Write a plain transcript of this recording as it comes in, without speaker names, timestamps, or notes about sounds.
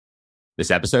This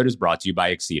episode is brought to you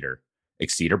by Exceeder.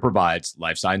 Exceeder provides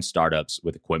life science startups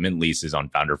with equipment leases on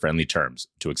founder-friendly terms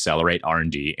to accelerate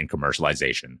R&D and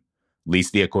commercialization.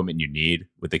 Lease the equipment you need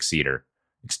with Exceeder.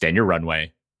 Extend your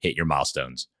runway, hit your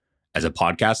milestones. As a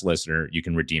podcast listener, you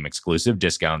can redeem exclusive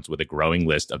discounts with a growing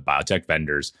list of biotech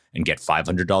vendors and get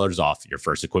 $500 off your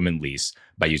first equipment lease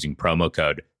by using promo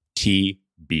code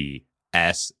TBSP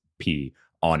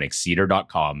on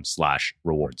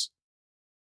exceeder.com/rewards.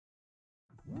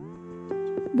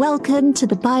 Welcome to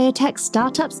the Biotech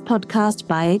Startups Podcast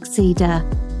by Exceeder.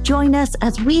 Join us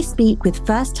as we speak with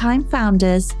first-time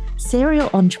founders, serial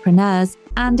entrepreneurs,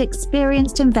 and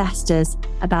experienced investors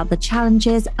about the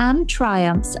challenges and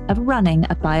triumphs of running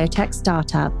a biotech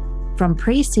startup, from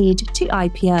pre-seed to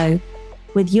IPO,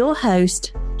 with your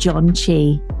host, John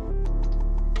Chi.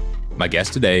 My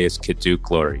guest today is Kittu,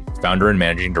 founder and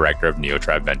managing director of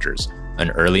Neotribe Ventures, an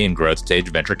early and growth stage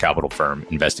venture capital firm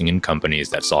investing in companies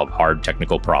that solve hard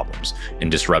technical problems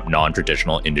and disrupt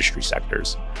non-traditional industry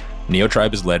sectors.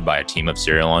 Neotribe is led by a team of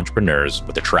serial entrepreneurs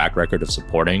with a track record of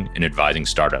supporting and advising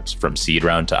startups from seed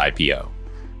round to IPO.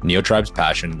 Neotribe's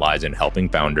passion lies in helping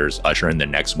founders usher in the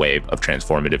next wave of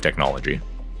transformative technology.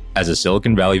 As a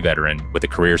Silicon Valley veteran with a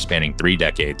career spanning 3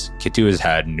 decades, Kittu has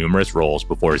had numerous roles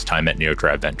before his time at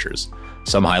Neotribe Ventures.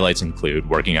 Some highlights include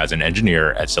working as an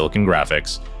engineer at Silicon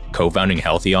Graphics, co-founding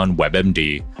Healthion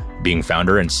WebMD, being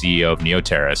founder and CEO of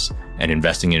Neoterrace, and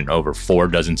investing in over 4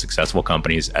 dozen successful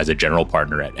companies as a general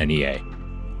partner at NEA.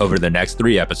 Over the next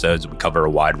 3 episodes, we cover a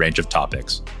wide range of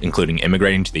topics, including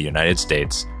immigrating to the United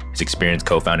States, his experience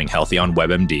co-founding Healthion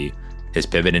WebMD, his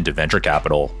pivot into venture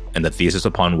capital, and the thesis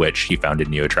upon which he founded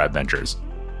Neotribe Ventures.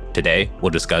 Today, we'll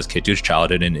discuss Kittu's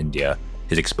childhood in India,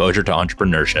 his exposure to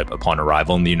entrepreneurship upon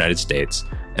arrival in the United States,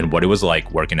 and what it was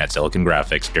like working at Silicon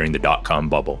Graphics during the dot-com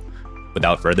bubble.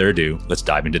 Without further ado, let's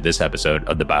dive into this episode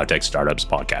of the Biotech Startups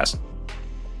Podcast.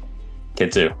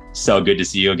 Kittu, so good to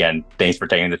see you again. Thanks for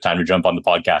taking the time to jump on the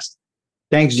podcast.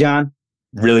 Thanks, John.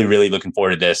 Really looking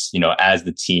forward to this. As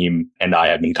the team and I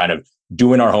have been kind of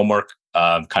doing our homework,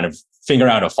 kind of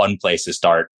figuring out a fun place to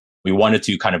start. We wanted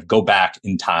to kind of go back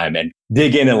in time and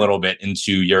dig in a little bit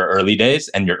into your early days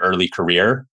and your early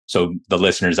career, so the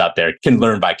listeners out there can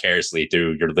learn vicariously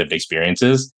through your lived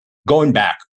experiences. Going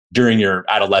back during your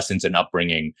adolescence and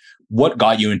upbringing, what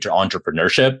got you into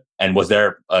entrepreneurship? And was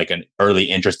there like an early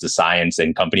interest to science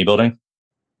and company building?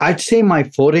 I'd say my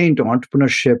foray into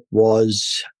entrepreneurship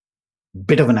was a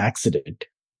bit of an accident.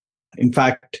 In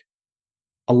fact,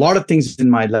 a lot of things in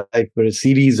my life were a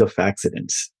series of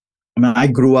accidents. I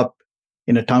grew up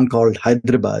in a town called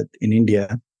Hyderabad in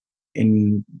India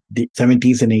in the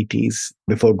 70s and 80s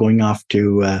before going off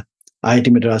to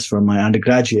IIT Madras for my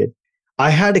undergraduate.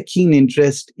 I had a keen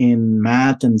interest in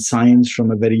math and science from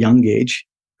a very young age,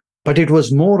 but it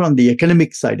was more on the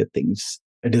academic side of things,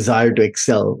 a desire to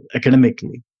excel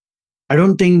academically. I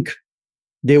don't think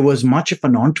there was much of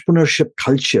an entrepreneurship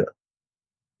culture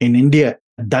in India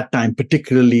at that time,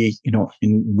 particularly,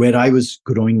 in where I was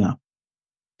growing up.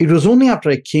 It was only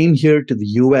after I came here to the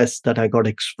US that I got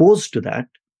exposed to that.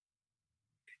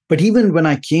 But even when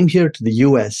I came here to the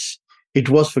US, it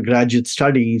was for graduate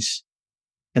studies.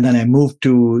 And then I moved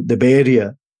to the Bay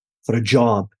Area for a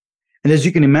job. And as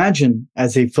you can imagine,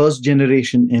 as a first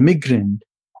generation immigrant,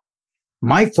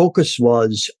 my focus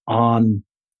was on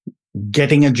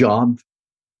getting a job,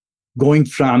 going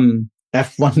from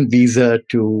F1 visa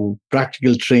to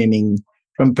practical training,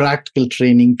 from practical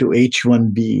training to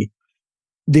H1B.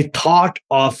 The thought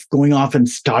of going off and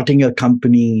starting a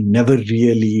company never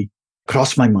really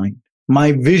crossed my mind.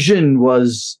 My vision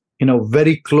was,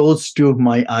 very close to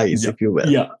my eyes, if you will.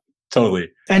 Yeah, totally.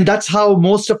 And that's how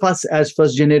most of us as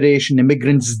first generation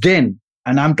immigrants then,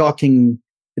 and I'm talking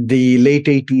the late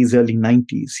 80s, early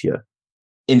 90s here.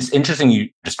 It's interesting you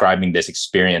describing this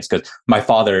experience because my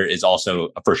father is also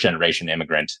a first generation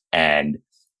immigrant and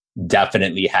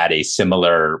definitely had a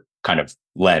similar kind of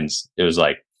lens. It was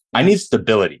like, I need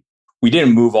stability. We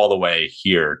didn't move all the way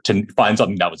here to find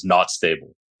something that was not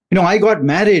stable. I got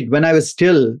married when I was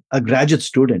still a graduate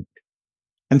student.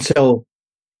 And so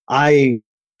I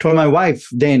told my wife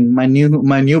then, my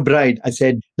new bride, I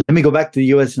said, let me go back to the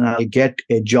US and I'll get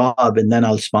a job and then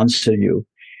I'll sponsor you.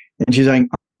 And she's like,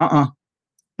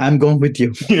 I'm going with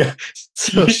you. Yeah.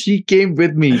 So she came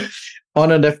with me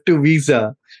on an F2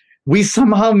 visa. We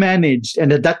somehow managed.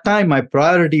 And at that time, my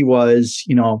priority was,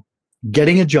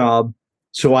 getting a job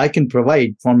so I can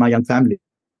provide for my young family.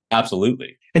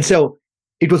 Absolutely. And so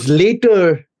it was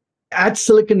later at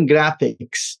Silicon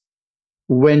Graphics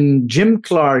when Jim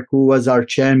Clark, who was our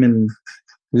chairman,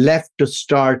 left to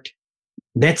start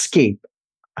Netscape.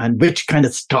 and which kind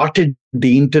of started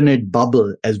the internet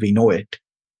bubble as we know it.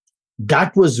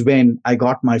 That was when I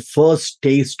got my first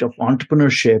taste of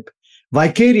entrepreneurship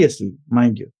vicariously,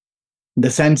 mind you, in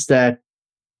the sense that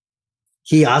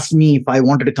he asked me if I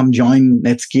wanted to come join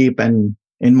Netscape, and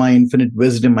in my infinite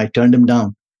wisdom, I turned him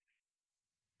down.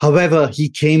 However, he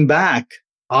came back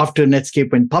after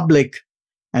Netscape went public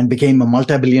and became a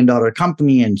multi-billion-dollar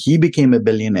company, and he became a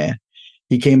billionaire.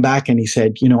 He came back and he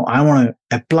said, I want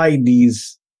to apply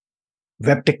these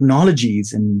web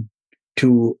technologies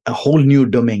to a whole new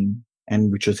domain,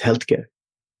 and which was healthcare.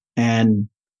 And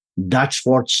that's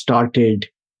what started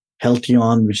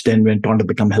Healthyon, which then went on to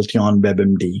become Healthyon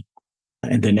WebMD,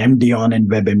 and then MDon and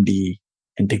WebMD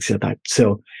and things like that.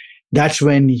 So that's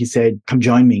when he said, come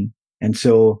join me. And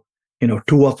so,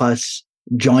 two of us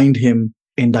joined him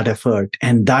in that effort.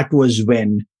 And that was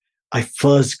when I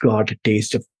first got a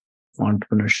taste of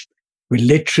entrepreneurship. We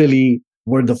literally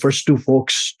were the first two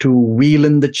folks to wheel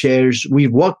in the chairs. We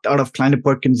worked out of Kleiner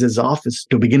Perkins's office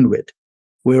to begin with.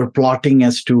 We were plotting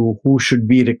as to who should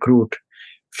we recruit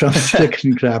from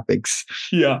Silicon Graphics.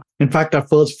 Yeah. In fact, our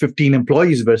first 15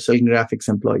 employees were Silicon Graphics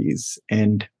employees.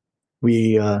 And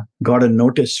we got a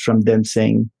notice from them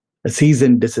saying, a cease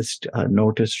and desist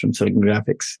notice from Silicon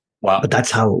Graphics. Wow. But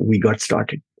that's how we got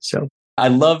started. So I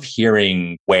love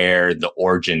hearing where the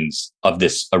origins of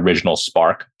this original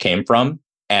spark came from.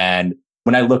 And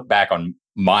when I look back on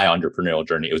my entrepreneurial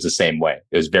journey, it was the same way.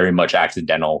 It was very much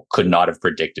accidental, could not have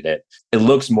predicted it. It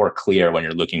looks more clear when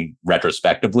you're looking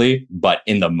retrospectively, but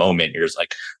in the moment, you're just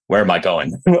like, where am I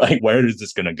going? Like, where is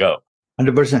this going to go?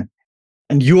 100%.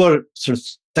 And you are sort of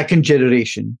second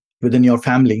generation within your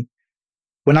family.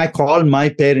 When I called my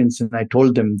parents and I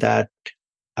told them that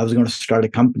I was going to start a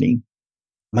company,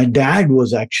 my dad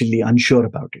was actually unsure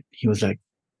about it. He was like,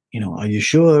 are you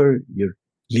sure you're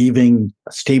leaving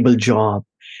a stable job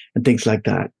and things like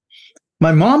that?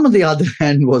 My mom, on the other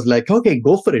hand, was like, okay,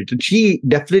 go for it. And she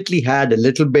definitely had a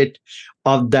little bit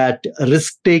of that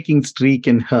risk-taking streak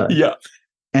in her. Yeah.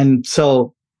 And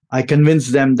so I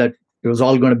convinced them that it was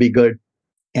all going to be good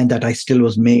and that I still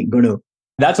was going to.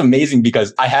 That's amazing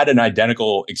because I had an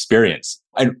identical experience.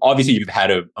 And obviously you've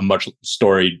had a much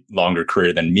storied, longer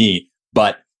career than me,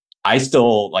 but I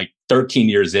still, 13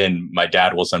 years in, my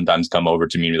dad will sometimes come over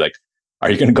to me and be like,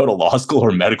 are you going to go to law school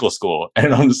or medical school?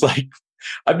 And I'm just like,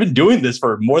 I've been doing this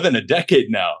for more than a decade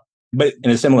now. But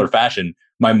in a similar fashion,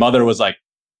 my mother was like,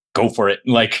 go for it.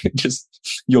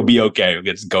 Just, you'll be okay.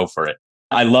 Just go for it.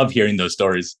 I love hearing those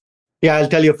stories. Yeah, I'll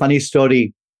tell you a funny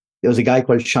story. There was a guy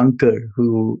called Shankar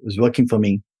who was working for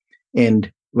me.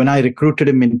 And when I recruited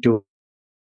him into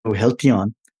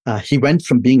Healthyon, he went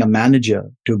from being a manager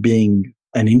to being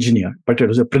an engineer, but it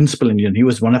was a principal engineer. He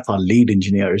was one of our lead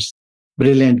engineers,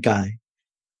 brilliant guy.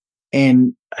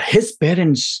 And his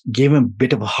parents gave him a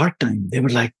bit of a hard time. They were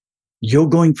like, you're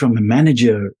going from a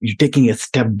manager, you're taking a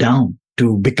step down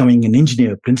to becoming an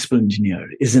engineer, principal engineer.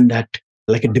 Isn't that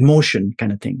like a demotion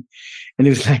kind of thing? And he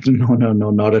was like, no,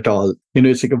 not at all.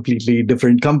 It's a completely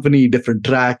different company, different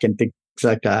track and things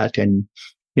like that. And,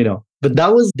 but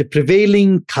that was the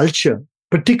prevailing culture,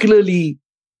 particularly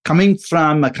coming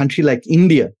from a country like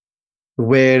India,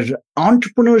 where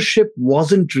entrepreneurship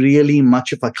wasn't really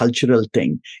much of a cultural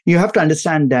thing. You have to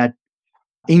understand that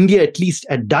India, at least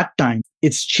at that time,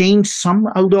 it's changed some,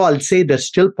 although I'll say there's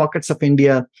still pockets of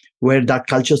India where that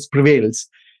culture prevails,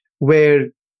 where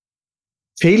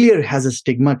failure has a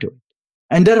stigma to it.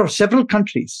 And there are several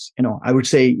countries, I would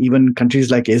say even countries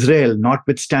like Israel,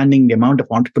 notwithstanding the amount of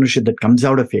entrepreneurship that comes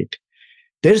out of it,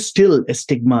 there's still a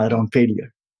stigma around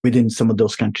failure within some of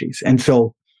those countries. And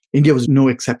so India was no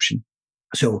exception.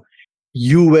 So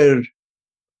you were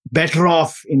better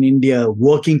off in India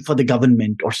working for the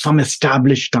government or some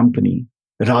established company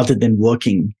rather than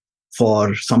working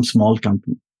for some small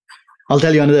company. I'll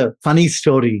tell you another funny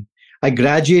story. I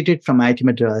graduated from IIT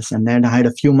Madras and then I had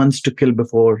a few months to kill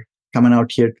before coming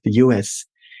out here to the US.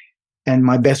 And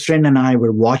my best friend and I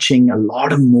were watching a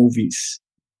lot of movies.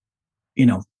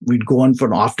 We'd go on for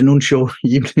an afternoon show,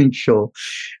 evening show.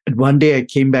 And one day I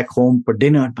came back home for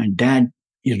dinner and my dad,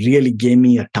 he really gave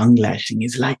me a tongue lashing.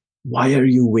 He's like, why are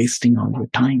you wasting all your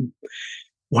time?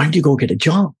 Why don't you go get a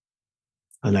job?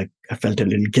 I felt a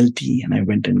little guilty and I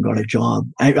went and got a job.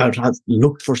 I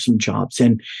looked for some jobs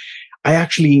and I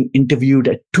actually interviewed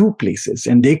at two places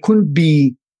and they couldn't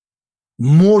be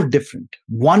more different.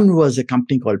 One was a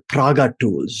company called Praga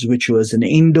Tools, which was an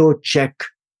Indo-Czech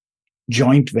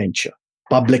joint venture,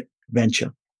 public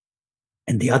venture.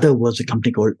 And the other was a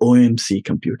company called OMC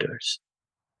Computers.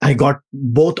 I got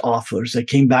both offers. I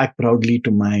came back proudly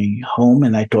to my home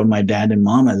and I told my dad and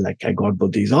mom, I got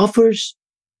both these offers.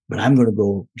 but I'm going to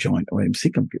go join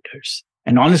OMC Computers.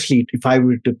 And honestly, if I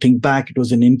were to think back, it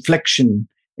was an inflection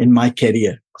in my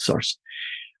career source.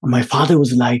 My father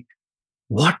was like,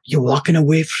 what? You're walking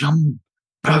away from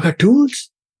Praga Tools?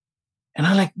 And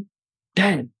I'm like,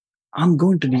 Dad, I'm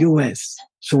going to the US.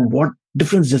 So what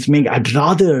difference does it make? I'd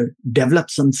rather develop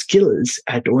some skills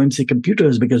at OMC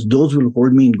Computers because those will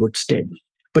hold me in good stead.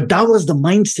 But that was the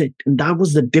mindset. And that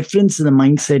was the difference in the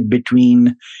mindset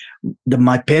between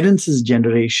my parents'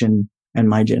 generation and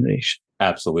my generation.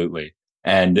 Absolutely.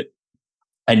 And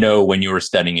I know when you were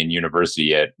studying in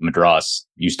university at Madras,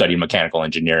 you studied mechanical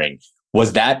engineering.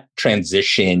 Was that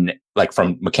transition like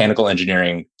from mechanical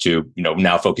engineering to,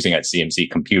 now focusing at CMC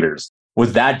computers?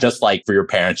 Was that just like for your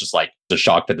parents, just like the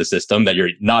shock to the system that you're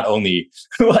not only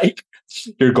like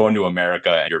you're going to America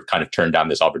and you're kind of turned down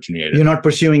this opportunity? You're not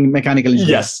pursuing mechanical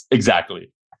engineering. Yes, exactly.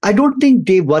 I don't think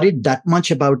they worried that much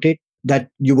about it, that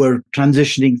you were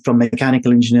transitioning from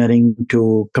mechanical engineering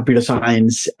to computer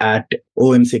science at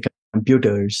OMC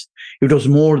Computers. It was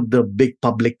more the big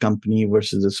public company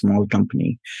versus a small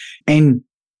company. And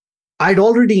I'd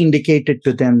already indicated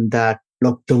to them that,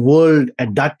 look, the world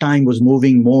at that time was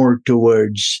moving more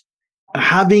towards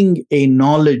having a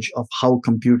knowledge of how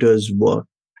computers work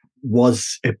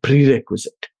was a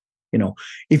prerequisite.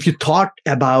 If you thought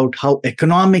about how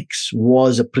economics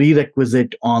was a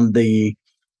prerequisite on the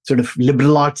sort of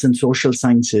liberal arts and social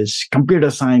sciences,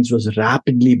 computer science was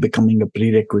rapidly becoming a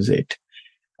prerequisite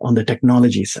on the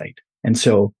technology side. And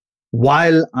so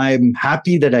while I'm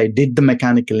happy that I did the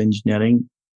mechanical engineering,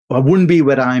 I wouldn't be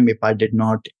where I am if I did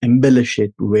not embellish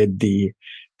it with the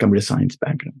computer science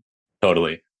background.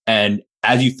 Totally. And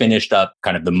as you finished up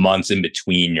kind of the months in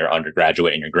between your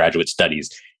undergraduate and your graduate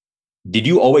studies, did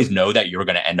you always know that you were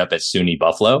going to end up at SUNY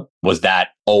Buffalo? Was that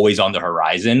always on the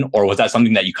horizon? Or was that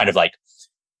something that you kind of like,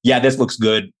 yeah, this looks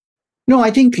good? No,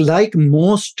 I think like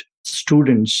most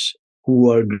students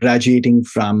who are graduating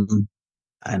from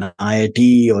an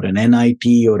IIT or an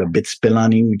NIT or a BITS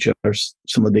Pilani, which are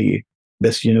some of the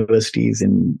best universities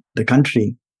in the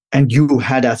country, and you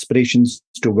had aspirations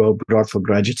to go abroad for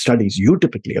graduate studies, you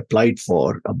typically applied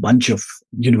for a bunch of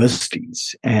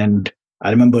universities. And I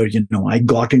remember, I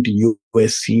got into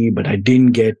USC, but I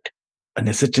didn't get an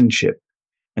assistantship.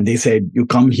 And they said, you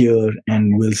come here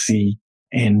and we'll see.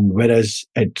 And whereas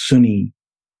at SUNY,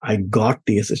 I got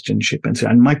the assistantship.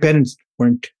 And my parents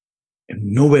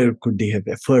nowhere could they have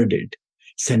afforded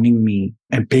sending me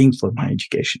and paying for my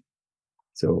education.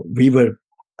 So we were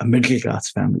a middle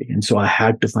class family. And so I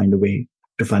had to find a way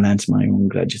to finance my own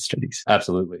graduate studies.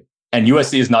 Absolutely. And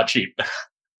USC is not cheap.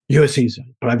 USC is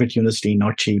a private university,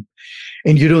 not cheap.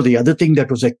 And the other thing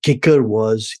that was a kicker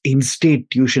was in-state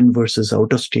tuition versus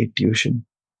out-of-state tuition.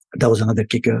 That was another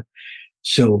kicker.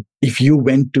 So if you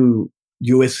went to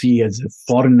USC as a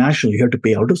foreign national, you had to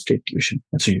pay out-of-state tuition.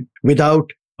 And so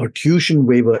without a tuition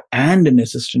waiver and an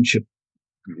assistantship,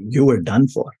 you were done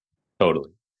for.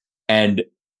 Totally. And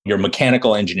your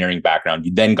mechanical engineering background,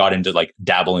 you then got into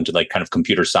dabble into kind of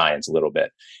computer science a little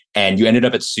bit. And you ended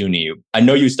up at SUNY. I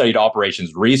know you studied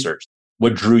operations research.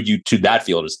 What drew you to that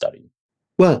field of study?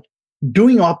 Well,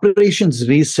 doing operations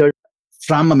research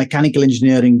from a mechanical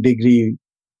engineering degree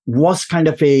was kind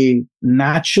of a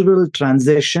natural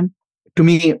transition. To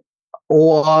me,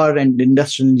 OR and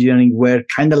industrial engineering were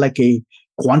kind of like a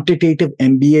quantitative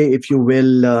MBA, if you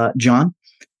will, John.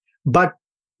 But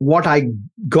what I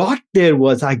got there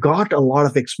was I got a lot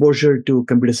of exposure to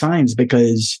computer science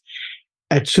because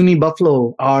at SUNY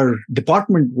Buffalo, our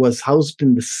department was housed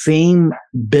in the same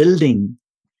building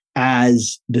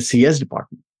as the CS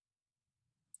department.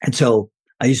 And so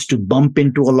I used to bump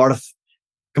into a lot of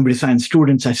computer science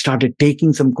students. I started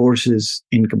taking some courses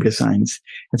in computer science.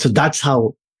 And so that's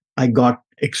how I got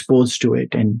exposed to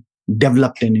it and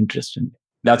developed an interest in it.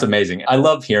 That's amazing. I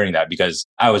love hearing that because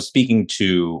I was speaking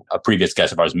to a previous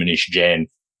guest of ours, Manish Jain,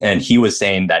 and he was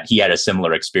saying that he had a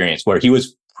similar experience where he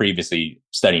was previously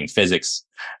studying physics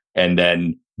and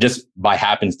then just by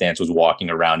happenstance was walking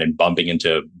around and bumping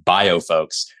into bio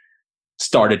folks,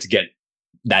 started to get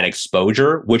that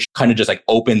exposure, which kind of just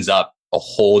opens up a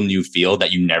whole new field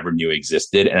that you never knew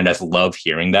existed. And I just love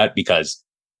hearing that because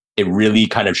it really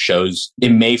kind of shows, it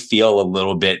may feel a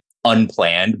little bit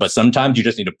unplanned, but sometimes you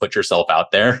just need to put yourself out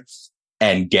there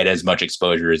and get as much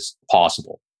exposure as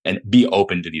possible and be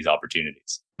open to these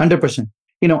opportunities. 100%.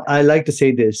 I like to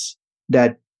say this,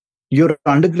 that your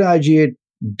undergraduate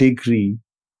degree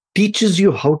teaches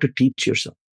you how to teach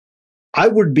yourself. I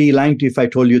would be lying to you if I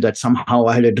told you that somehow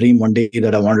I had a dream one day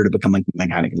that I wanted to become a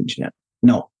mechanical engineer.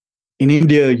 No. In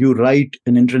India, you write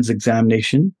an entrance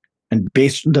examination, and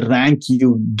based on the rank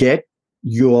you get,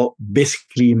 you're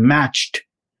basically matched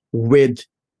with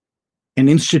an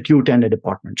institute and a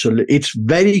department. So it's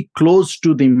very close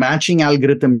to the matching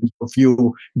algorithm. If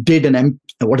you did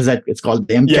what is that? It's called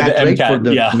the MCAT, the right? MCAT, For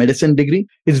the medicine degree.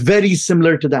 It's very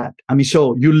similar to that. I mean,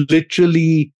 so you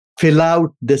literally fill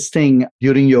out this thing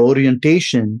during your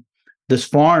orientation, this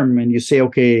form, and you say,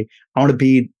 okay, I want to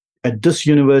be at this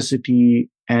university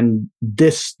and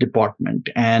this department.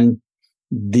 And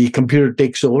the computer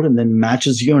takes over and then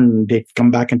matches you, and they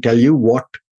come back and tell you what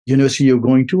university you're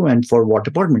going to and for what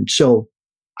department. So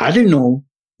I didn't know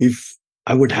if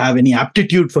I would have any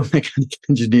aptitude for mechanical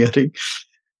engineering.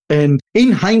 And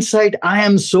in hindsight, I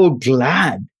am so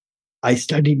glad I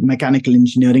studied mechanical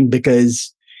engineering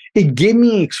because it gave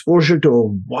me exposure to a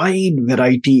wide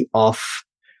variety of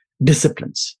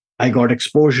disciplines. I got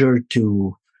exposure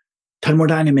to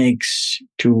thermodynamics,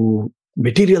 to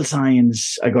material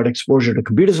science. I got exposure to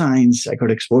computer science. I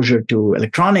got exposure to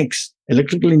electronics,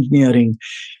 electrical engineering.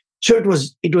 So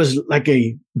it was like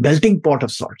a melting pot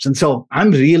of sorts. And so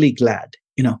I'm really glad,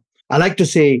 I like to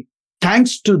say,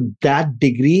 thanks to that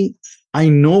degree, I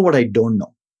know what I don't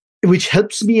know, which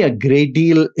helps me a great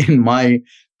deal in my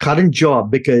current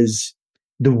job, because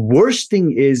the worst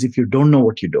thing is if you don't know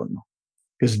what you don't know,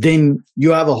 because then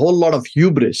you have a whole lot of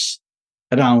hubris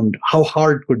around how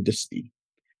hard could this be.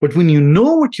 But when you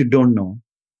know what you don't know,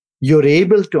 you're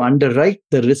able to underwrite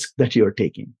the risk that you're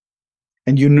taking.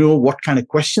 And you know what kind of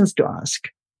questions to ask.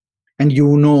 And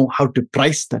you know how to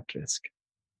price that risk.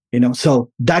 So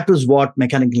that was what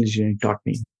mechanical engineering taught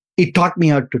me. It taught me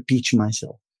how to teach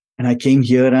myself. And I came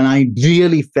here and I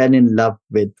really fell in love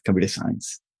with computer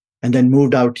science. And then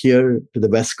moved out here to the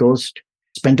West Coast,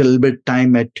 spent a little bit of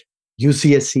time at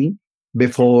UCSC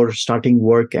before starting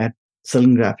work at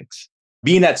Silicon Graphics.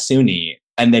 Being at SUNY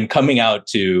and then coming out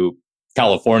to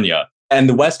California and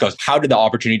the West Coast, how did the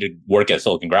opportunity to work at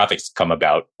Silicon Graphics come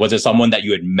about? Was it someone that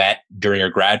you had met during your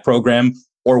grad program?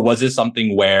 Or was it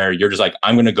something where you're just like,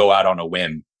 I'm going to go out on a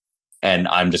whim and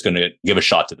I'm just going to give a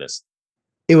shot to this?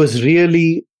 It was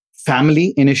really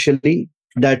family initially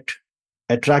that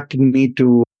attracted me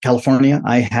to California.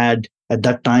 I had at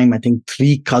that time, I think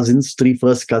three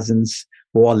first cousins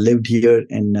who all lived here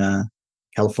in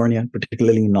California,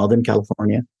 particularly in Northern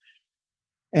California.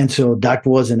 And so that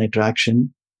was an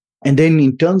attraction. And then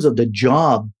in terms of the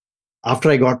job,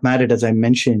 after I got married, as I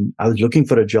mentioned, I was looking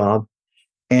for a job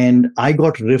and I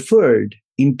got referred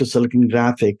into Silicon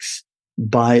Graphics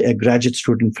by a graduate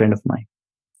student friend of mine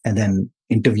and then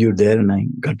interviewed there and I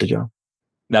got the job.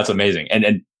 That's amazing.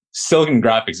 And Silicon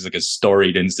Graphics is like a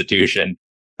storied institution.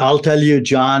 I'll tell you,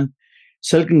 John,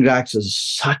 Silicon Graphics is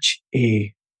such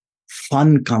a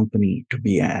fun company to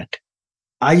be at.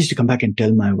 I used to come back and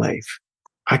tell my wife,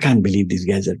 I can't believe these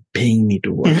guys are paying me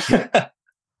to work here.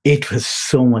 It was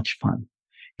so much fun.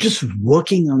 Just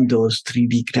working on those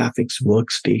 3D graphics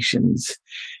workstations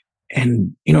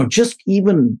and, just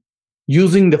even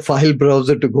using the file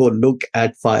browser to go look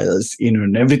at files,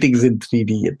 and everything's in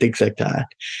 3D and things like that.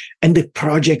 And the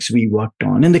projects we worked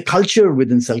on and the culture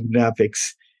within Silicon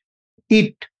Graphics,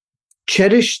 it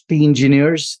cherished the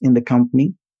engineers in the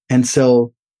company. And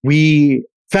so we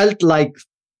felt like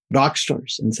rock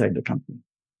stars inside the company.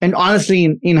 And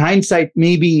honestly, in hindsight,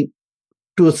 maybe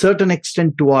to a certain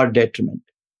extent to our detriment,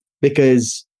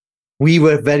 because we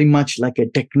were very much like a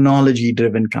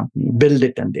technology-driven company. Build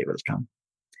it and they will come.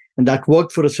 And that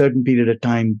worked for a certain period of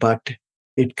time, but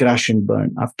it crashed and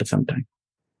burned after some time.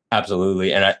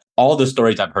 Absolutely. And all the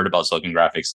stories I've heard about Silicon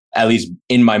Graphics, at least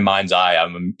in my mind's eye,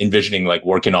 I'm envisioning like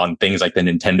working on things like the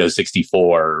Nintendo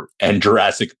 64 and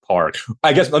Jurassic Park.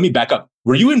 I guess let me back up.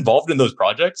 Were you involved in those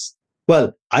projects?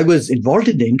 Well, I was involved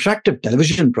in the interactive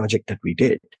television project that we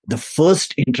did. The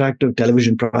first interactive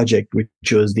television project, which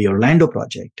was the Orlando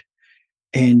project.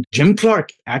 And Jim Clark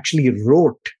actually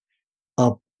wrote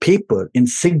a paper in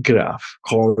SIGGRAPH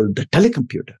called The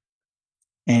Telecomputer.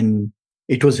 And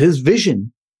it was his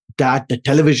vision that the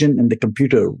television and the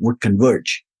computer would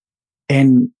converge.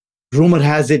 And rumor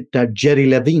has it that Jerry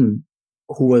Levine,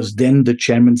 who was then the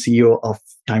chairman CEO of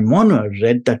Time Warner,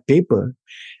 read that paper,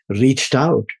 reached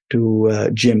out to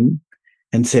Jim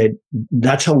and said,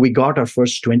 that's how we got our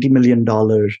first $20 million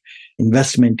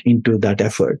investment into that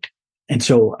effort. And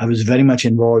so I was very much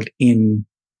involved in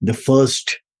the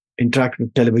first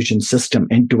interactive television system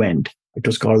end to end. It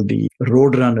was called the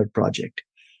Roadrunner project.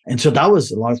 And so that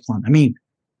was a lot of fun. I mean,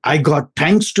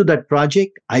 thanks to that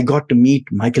project, I got to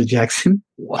meet Michael Jackson.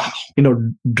 Wow.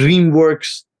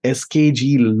 DreamWorks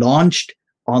SKG launched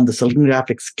on the Silicon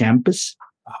Graphics campus.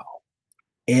 Wow.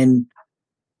 And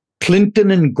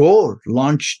Clinton and Gore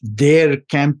launched their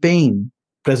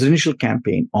presidential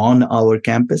campaign on our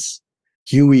campus.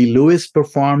 Huey Lewis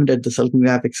performed at the Silicon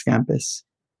Graphics campus.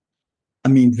 I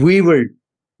mean, we were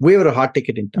We were a hot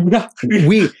ticket in town.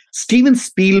 Yeah. Steven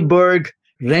Spielberg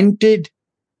rented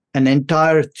an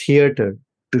entire theater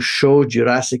to show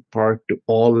Jurassic Park to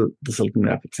all the Silicon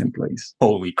Graphics employees.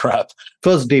 Holy crap.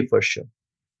 First day, first show.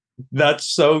 That's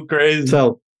so crazy.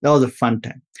 So that was a fun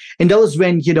time. And that was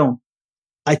when,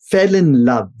 I fell in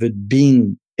love with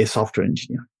being a software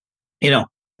engineer.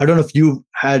 I don't know if you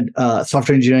had a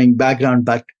software engineering background,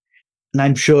 but and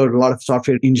I'm sure a lot of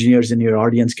software engineers in your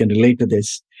audience can relate to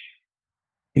this.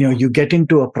 You get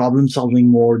into a problem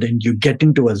solving mode and you get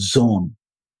into a zone,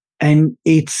 and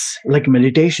it's like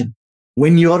meditation.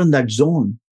 When you're in that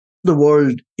zone, the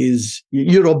world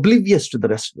you're oblivious to the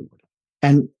rest of the world.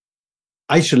 And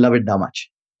I should love it that much.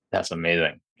 That's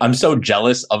amazing. I'm so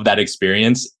jealous of that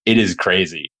experience. It is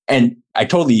crazy. And I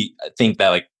totally think that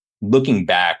like looking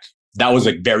back, that was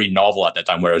like very novel at that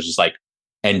time where it was just like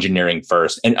engineering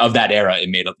first. And of that era, it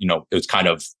made, it was kind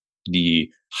of the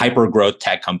hyper growth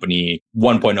tech company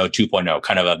 1.0, 2.0,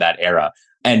 kind of that era.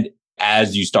 And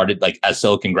as you started, like as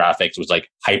Silicon Graphics was like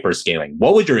hyper scaling,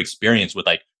 what was your experience with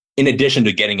like, in addition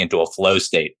to getting into a flow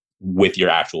state with your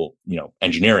actual,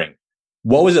 engineering,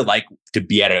 what was it like to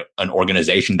be at an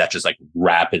organization that's just like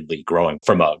rapidly growing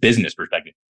from a business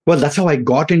perspective? Well, that's how I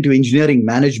got into engineering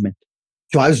management.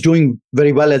 So I was doing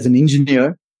very well as an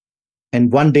engineer.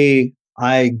 And one day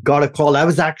I got a call. I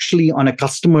was actually on a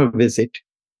customer visit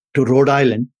to Rhode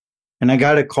Island. And I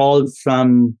got a call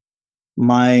from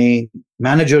my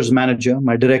manager's manager,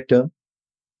 my director.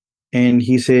 And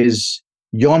he says,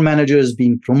 your manager has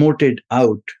been promoted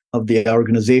out of the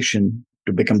organization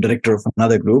to become director of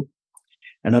another group.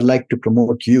 And I'd like to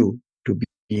promote you to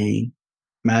be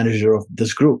manager of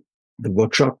this group, the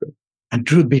workshop group. And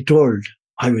truth be told,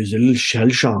 I was a little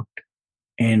shell-shocked.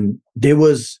 And there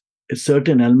was a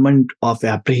certain element of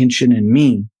apprehension in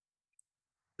me.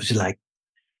 It was like,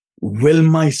 will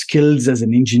my skills as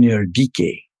an engineer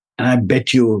decay? And I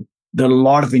bet you there are a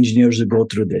lot of engineers who go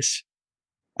through this.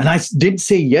 And I didn't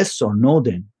say yes or no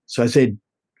then. So I said,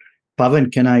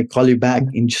 Pavan, can I call you back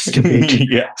in just a bit?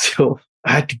 Yeah. So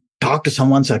I had to talk to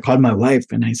someone. So I called my wife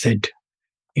and I said,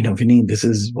 Vinny, this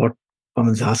is what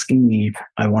Pavan's asking me if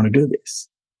I want to do this.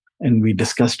 And we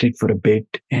discussed it for a bit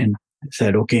and I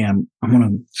said, okay, I'm going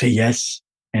to say yes.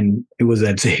 And it was,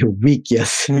 I'd say, a weak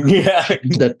yes. Yeah.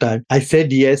 That time. I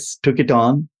said yes, took it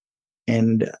on.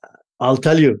 And I'll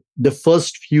tell you, the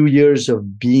first few years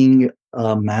of being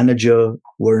a manager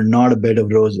were not a bed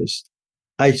of roses.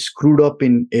 I screwed up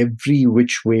in every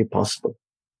which way possible.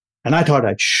 And I thought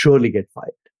I'd surely get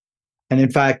fired. And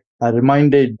in fact, I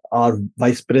reminded our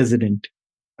vice president,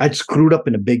 I'd screwed up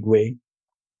in a big way.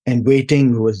 And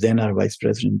Waiting, who was then our vice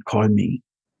president, called me.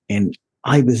 And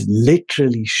I was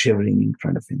literally shivering in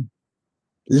front of him.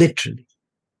 Literally.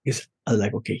 Because I was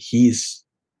like, okay, he's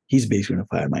basically going to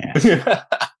fire my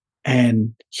ass.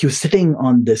 And he was sitting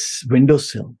on this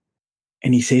windowsill.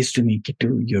 And he says to me,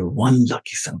 Kittu, you're one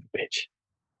lucky son of a bitch.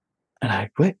 And I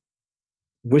went,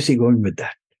 where's he going with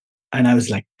that? And I was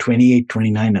like 28,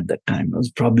 29 at that time. I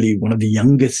was probably one of the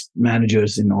youngest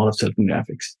managers in all of Silicon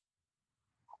Graphics.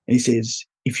 And he says,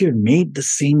 if you had made the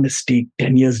same mistake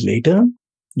 10 years later,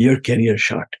 your career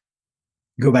shot.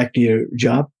 Go back to your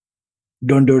job.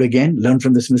 Don't do it again. Learn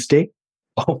from this mistake.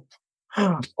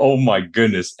 Oh my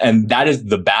goodness. And that is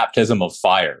the baptism of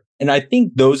fire. And I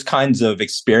think those kinds of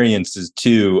experiences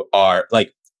too are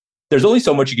like, there's only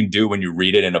so much you can do when you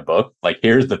read it in a book. Like,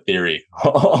 here's the theory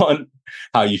on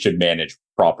how you should manage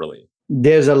properly.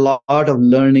 There's a lot of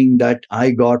learning that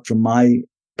I got from my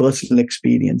personal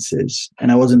experiences.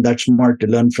 And I wasn't that smart to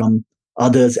learn from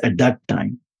others at that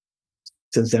time.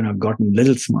 Since then, I've gotten a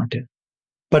little smarter.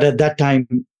 But at that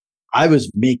time, I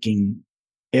was making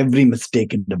every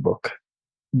mistake in the book.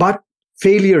 But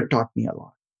failure taught me a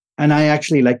lot. And I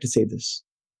actually like to say this,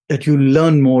 that you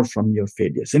learn more from your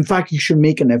failures. In fact, you should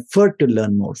make an effort to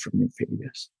learn more from your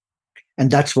failures. And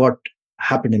that's what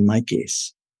happened in my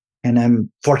case. And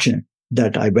I'm fortunate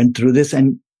that I went through this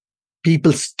and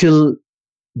people still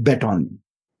bet on me.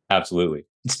 Absolutely.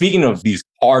 Speaking of these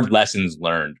hard lessons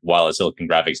learned while at Silicon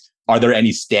Graphics, are there any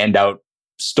standout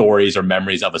stories or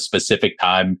memories of a specific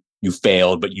time you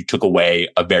failed, but you took away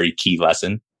a very key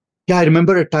lesson? Yeah, I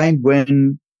remember a time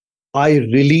when I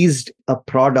released a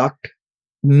product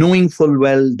knowing full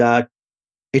well that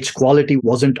its quality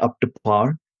wasn't up to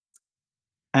par.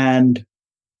 And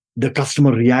the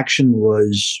customer reaction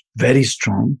was very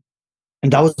strong.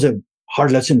 And that was a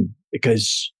hard lesson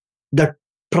because that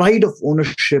pride of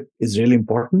ownership is really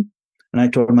important. And I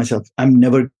told myself, I'm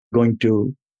never going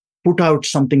to put out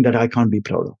something that I can't be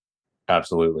proud of.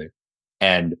 Absolutely.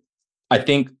 And I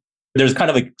think there's kind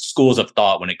of like schools of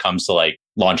thought when it comes to like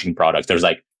launching products. There's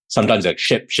like sometimes like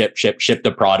ship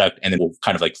the product, and then we'll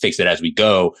kind of like fix it as we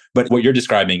go. But what you're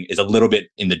describing is a little bit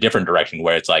in the different direction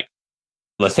where it's like,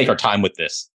 let's take our time with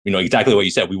this. Exactly what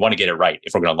you said. We want to get it right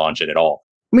if we're going to launch it at all.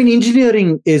 I mean,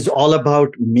 engineering is all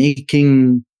about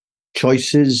making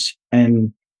choices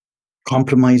and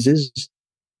compromises,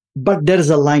 but there is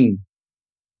a line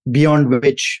beyond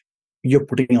which you're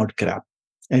putting out crap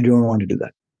and you don't want to do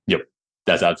that. Yep.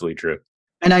 That's absolutely true.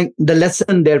 And the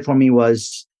lesson there for me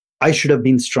was I should have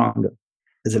been stronger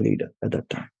as a leader at that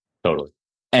time. Totally.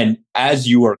 And as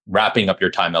you were wrapping up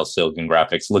your time at Silicon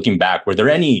Graphics, looking back, were there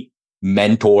any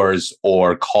mentors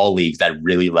or colleagues that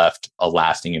really left a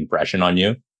lasting impression on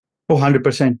you? Oh,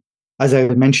 100%. As I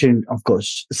mentioned, of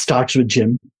course, it starts with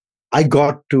Jim. I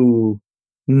got to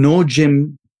know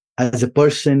Jim as a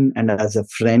person and as a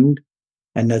friend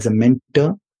and as a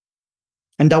mentor.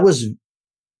 And that was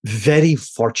very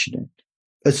fortunate.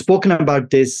 I've spoken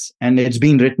about this and it's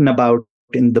been written about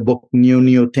in the book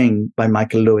New Thing by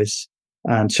Michael Lewis.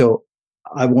 And so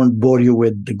I won't bore you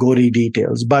with the gory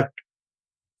details, but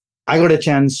I got a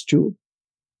chance to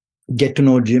get to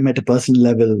know Jim at a personal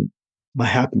level by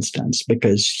happenstance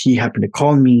because he happened to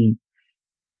call me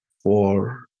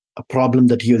for a problem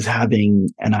that he was having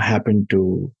and I happened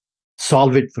to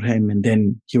solve it for him. And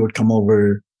then he would come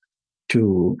over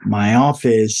to my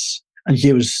office and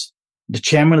he was the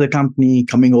chairman of the company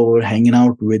coming over, hanging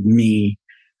out with me.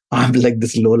 I'm like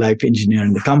this low-life engineer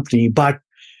in the company, but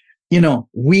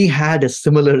we had a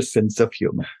similar sense of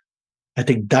humor. I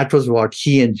think that was what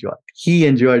he enjoyed. He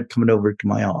enjoyed coming over to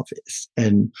my office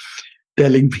and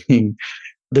telling me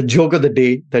the joke of the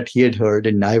day that he had heard,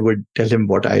 and I would tell him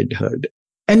what I had heard.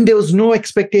 And there was no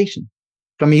expectation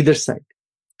from either side.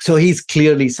 So he's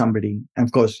clearly somebody. And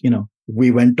of course,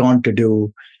 we went on to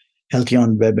do Healthy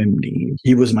on WebMD.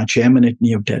 He was my chairman at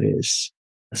Neotribe.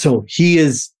 So he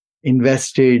is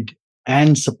invested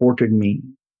and supported me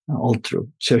all through.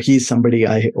 So he's somebody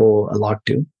I owe a lot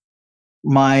to.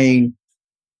 My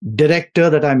director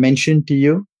that I mentioned to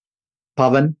you,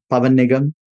 Pavan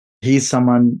Nigam, he's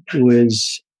someone who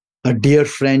is a dear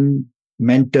friend,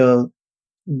 mentor,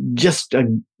 just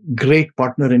a great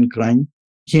partner in crime.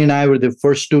 He and I were the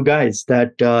first two guys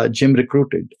that Jim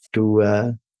recruited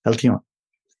to Healthy On.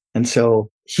 And so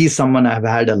he's someone I've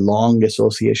had a long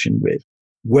association with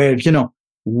where,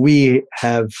 we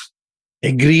have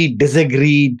agreed,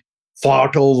 disagreed,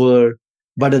 fought over,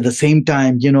 but at the same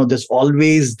time, there's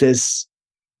always this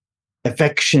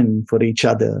affection for each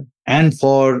other and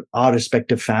for our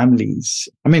respective families.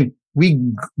 I mean, we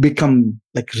become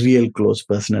like real close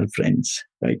personal friends,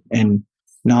 right? And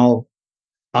now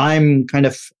I'm kind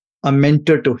of a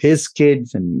mentor to his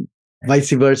kids and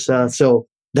vice versa. So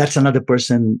that's another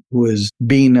person who has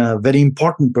been a very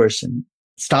important person.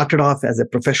 Started off as a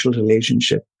professional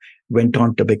relationship, went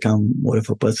on to become more of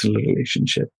a personal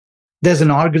relationship. There's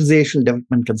an organizational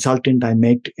development consultant I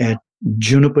met at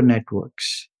Juniper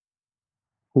Networks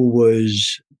who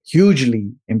was hugely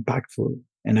impactful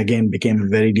and again became a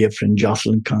very dear friend,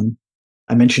 Jocelyn Kang.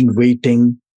 I mentioned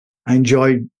Waiting. I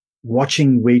enjoyed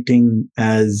watching Waiting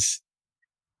as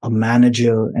a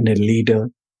manager and a leader.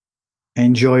 I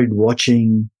enjoyed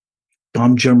watching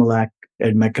Tom Jermolak,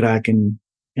 Ed McCracken,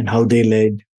 and how they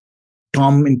led.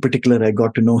 Tom in particular, I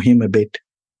got to know him a bit,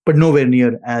 but nowhere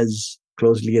near as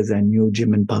closely as I knew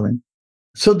Jim and Pavan.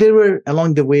 So there were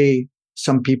along the way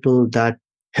some people that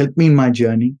helped me in my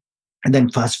journey. And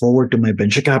then fast forward to my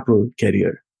venture capital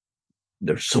career.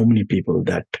 There's so many people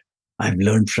that I've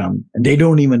learned from, and they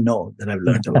don't even know that I've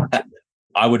learned a lot from them.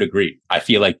 I would agree. I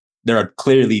feel like there are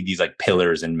clearly these like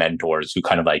pillars and mentors who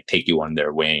kind of like take you on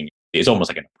their wing. It's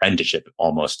almost like an apprenticeship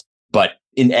almost. But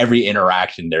in every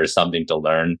interaction, there's something to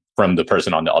learn from the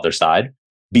person on the other side.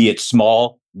 Be it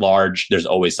small, large, there's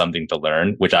always something to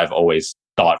learn, which I've always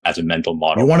thought as a mental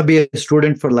model. You want to be a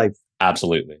student for life.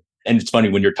 Absolutely. And it's funny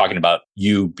when you're talking about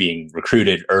you being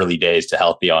recruited early days to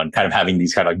Healthy On, kind of having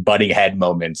these kind of like butting head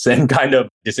moments and kind of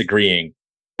disagreeing.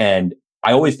 And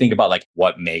I always think about like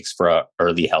what makes for an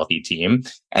early healthy team.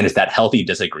 And it's that healthy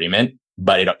disagreement,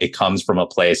 but it comes from a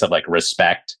place of like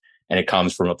respect. And it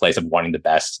comes from a place of wanting the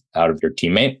best out of your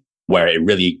teammate, where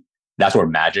that's where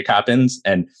magic happens.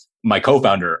 And my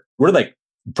co-founder, we're like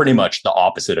pretty much the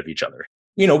opposite of each other.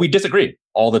 We disagree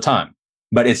all the time,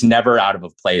 but it's never out of a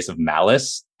place of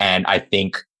malice. And I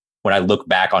think when I look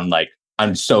back on like,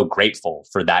 I'm so grateful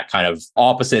for that kind of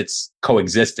opposites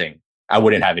coexisting. I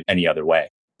wouldn't have it any other way.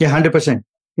 Yeah, 100%.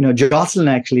 Jocelyn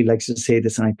actually likes to say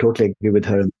this, and I totally agree with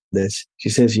her on this. She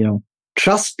says,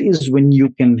 trust is when you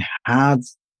can have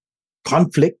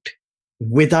conflict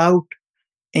without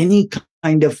any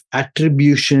kind of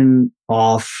attribution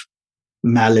of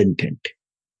malintent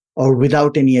or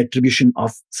without any attribution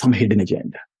of some hidden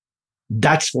agenda.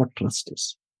 That's what trust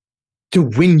is. So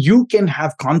when you can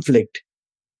have conflict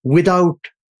without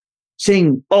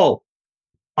saying, oh,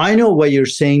 I know why you're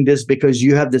saying this because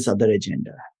you have this other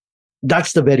agenda.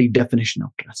 That's the very definition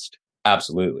of trust.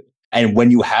 Absolutely. And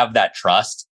when you have that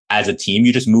trust as a team,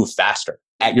 you just move faster.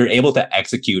 You're able to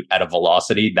execute at a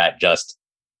velocity that just,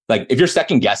 like, if you're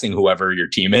second guessing whoever your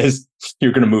team is,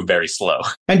 you're going to move very slow.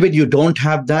 And when you don't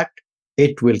have that,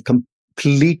 it will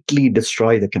completely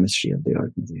destroy the chemistry of the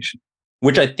organization.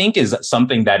 Which I think is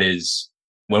something that is,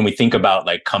 when we think about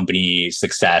like company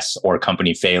success or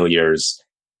company failures,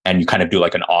 and you kind of do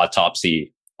like an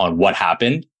autopsy on what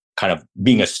happened, kind of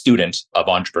being a student of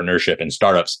entrepreneurship and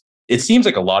startups, it seems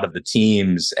like a lot of the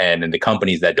teams and the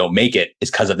companies that don't make it is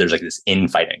because of there's like this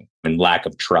infighting and lack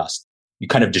of trust. You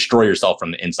kind of destroy yourself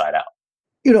from the inside out.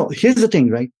 Here's the thing,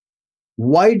 right?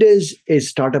 Why does a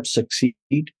startup succeed?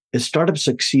 A startup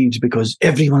succeeds because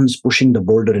everyone's pushing the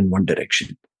boulder in one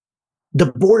direction. The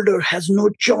boulder has no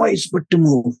choice but to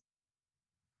move.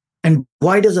 And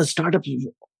why does a startup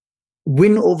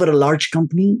win over a large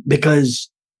company? Because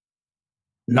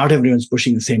not everyone's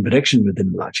pushing the same direction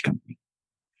within a large company.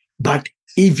 But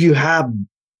if you have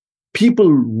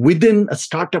people within a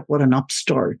startup or an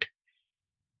upstart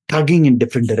tugging in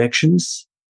different directions,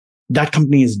 that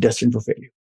company is destined for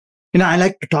failure. I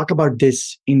like to talk about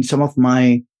this in some of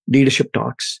my leadership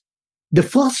talks. The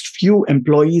first few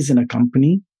employees in a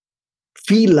company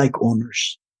feel like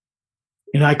owners.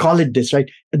 I call it this, right?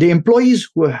 The employees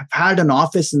who have had an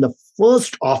office in the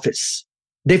first office,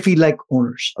 they feel like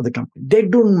owners of the company. They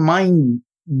don't mind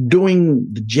doing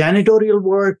the janitorial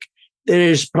work. There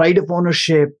is pride of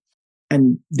ownership,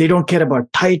 and they don't care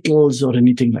about titles or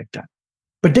anything like that.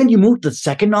 But then you move to the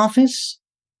second office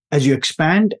as you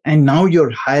expand, and now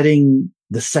you're hiring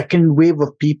the second wave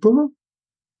of people.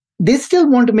 They still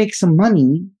want to make some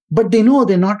money, but they know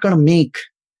they're not going to make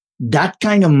that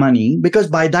kind of money because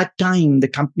by that time, the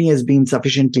company has been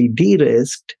sufficiently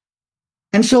de-risked.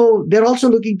 And so they're also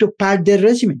looking to pad their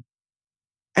resume.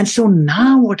 And so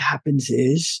now what happens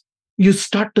is you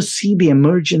start to see the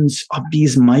emergence of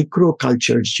these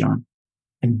microcultures, John.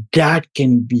 And that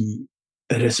can be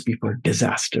a recipe for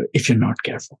disaster if you're not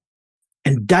careful.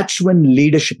 And that's when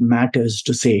leadership matters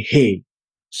to say, hey,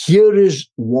 here is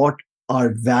what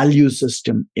our value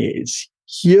system is.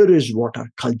 Here is what our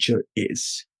culture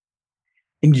is.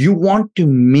 And you want to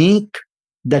make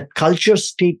that culture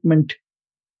statement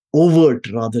overt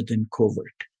rather than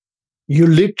covert. You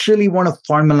literally want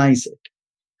to formalize it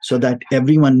so that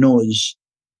everyone knows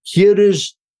here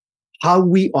is how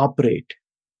we operate.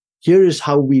 Here is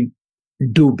how we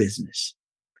do business.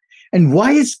 And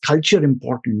why is culture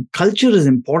important? Culture is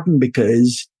important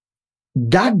because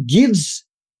that gives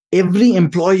every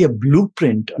employee a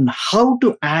blueprint on how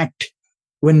to act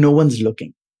when no one's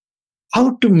looking,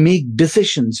 how to make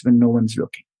decisions when no one's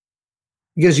looking.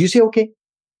 Because you say, okay,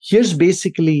 here's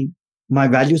basically my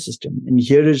value system, and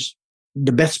here is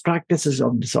the best practices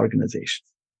of this organization.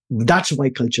 That's why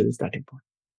culture is that important.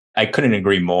 I couldn't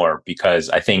agree more, because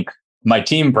I think my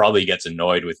team probably gets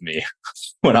annoyed with me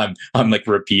when I'm like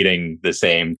repeating the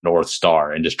same North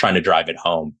Star and just trying to drive it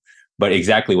home. But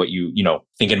exactly what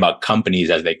thinking about companies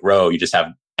as they grow, you just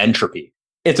have entropy.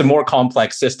 It's a more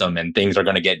complex system and things are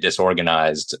going to get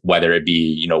disorganized, whether it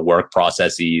be, work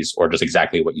processes or just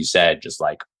exactly what you said, just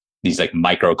like these like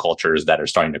microcultures that are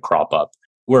starting to crop up.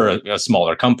 We're a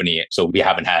smaller company, so we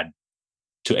haven't had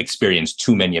to experience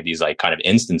too many of these like kind of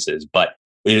instances, but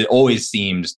it always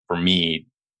seems for me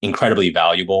incredibly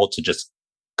valuable to just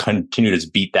continue to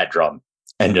just beat that drum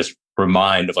and just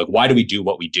remind of like, why do we do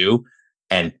what we do?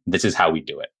 And this is how we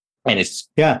do it. And it's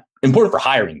important for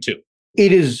hiring too.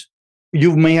 It is.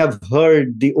 You may have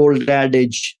heard the old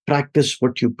adage, practice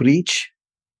what you preach.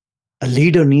 A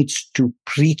leader needs to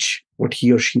preach what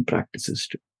he or she practices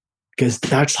to, because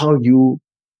that's how you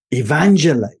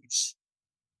evangelize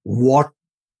what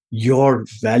your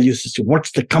value system,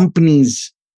 what's the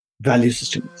company's value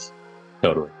system is.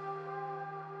 Totally.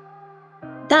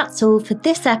 That's all for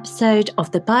this episode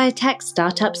of the Biotech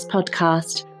Startups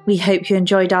podcast. We hope you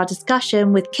enjoyed our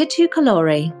discussion with Kittu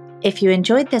Kolluri. If you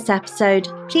enjoyed this episode,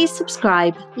 please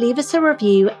subscribe, leave us a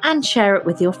review, and share it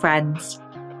with your friends.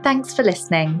 Thanks for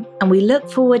listening, and we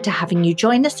look forward to having you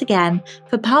join us again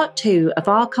for part 2 of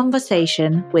our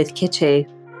conversation with Kittu.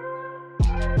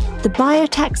 The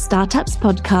Biotech Startups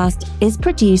podcast is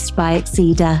produced by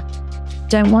Exceeder.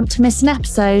 Don't want to miss an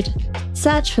episode?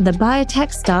 Search for the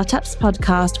Biotech Startups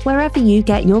podcast wherever you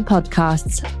get your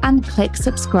podcasts and click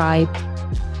subscribe.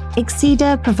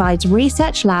 Exceeda provides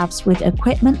research labs with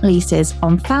equipment leases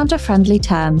on founder-friendly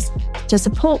terms to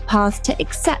support paths to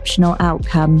exceptional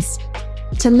outcomes.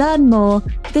 To learn more,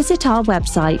 visit our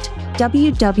website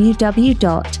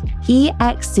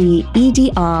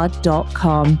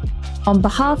www.exceedr.com. On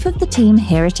behalf of the team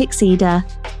here at Exceeda,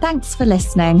 thanks for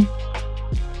listening.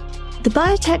 The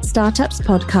Biotech Startups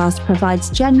podcast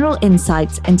provides general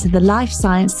insights into the life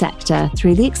science sector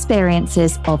through the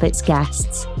experiences of its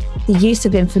guests. The use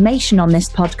of information on this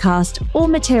podcast or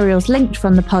materials linked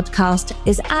from the podcast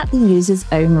is at the user's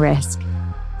own risk.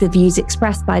 The views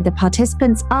expressed by the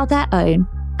participants are their own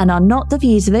and are not the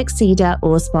views of Exceeda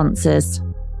or sponsors.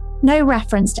 No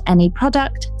reference to any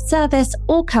product, service,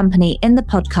 or company in the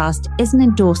podcast is an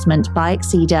endorsement by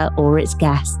Exceeda or its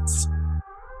guests.